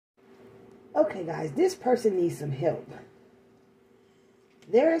Okay, guys, this person needs some help.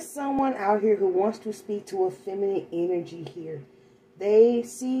 There is someone out here who wants to speak to a feminine energy here. They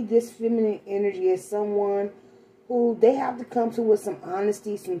see this feminine energy as someone who they have to come to with some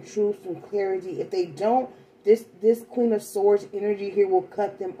honesty, some truth, some clarity. If they don't, this Queen of Swords energy here will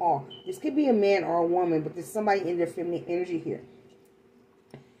cut them off. This could be a man or a woman, but there's somebody in their feminine energy here.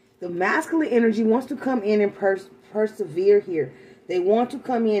 The masculine energy wants to come in and persevere here. They want to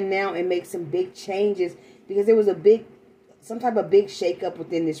come in now and make some big changes because there was some type of big shakeup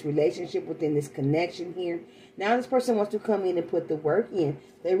within this relationship, within this connection here. Now this person wants to come in and put the work in.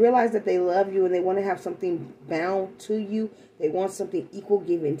 They realize that they love you and they want to have something bound to you. They want something equal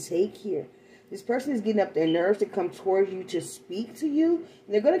give and take here. This person is getting up their nerves to come towards you to speak to you.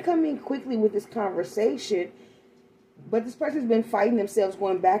 And they're going to come in quickly with this conversation. But this person has been fighting themselves,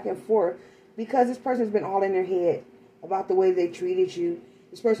 going back and forth, because this person has been all in their head about the way they treated you.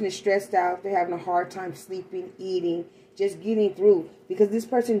 This person is stressed out. They're having a hard time sleeping, eating, just getting through, because this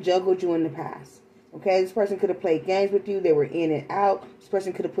person juggled you in the past. Okay, this person could have played games with you. They were in and out. This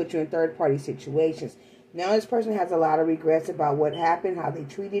person could have put you in third-party situations. Now this person has a lot of regrets about what happened, how they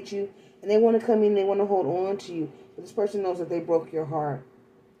treated you, and they want to come in, they want to hold on to you. But this person knows that they broke your heart.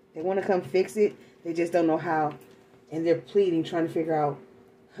 They want to come fix it. They just don't know how. And they're pleading, trying to figure out,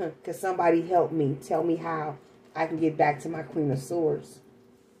 can somebody help me? Tell me how I can get back to my Queen of Swords.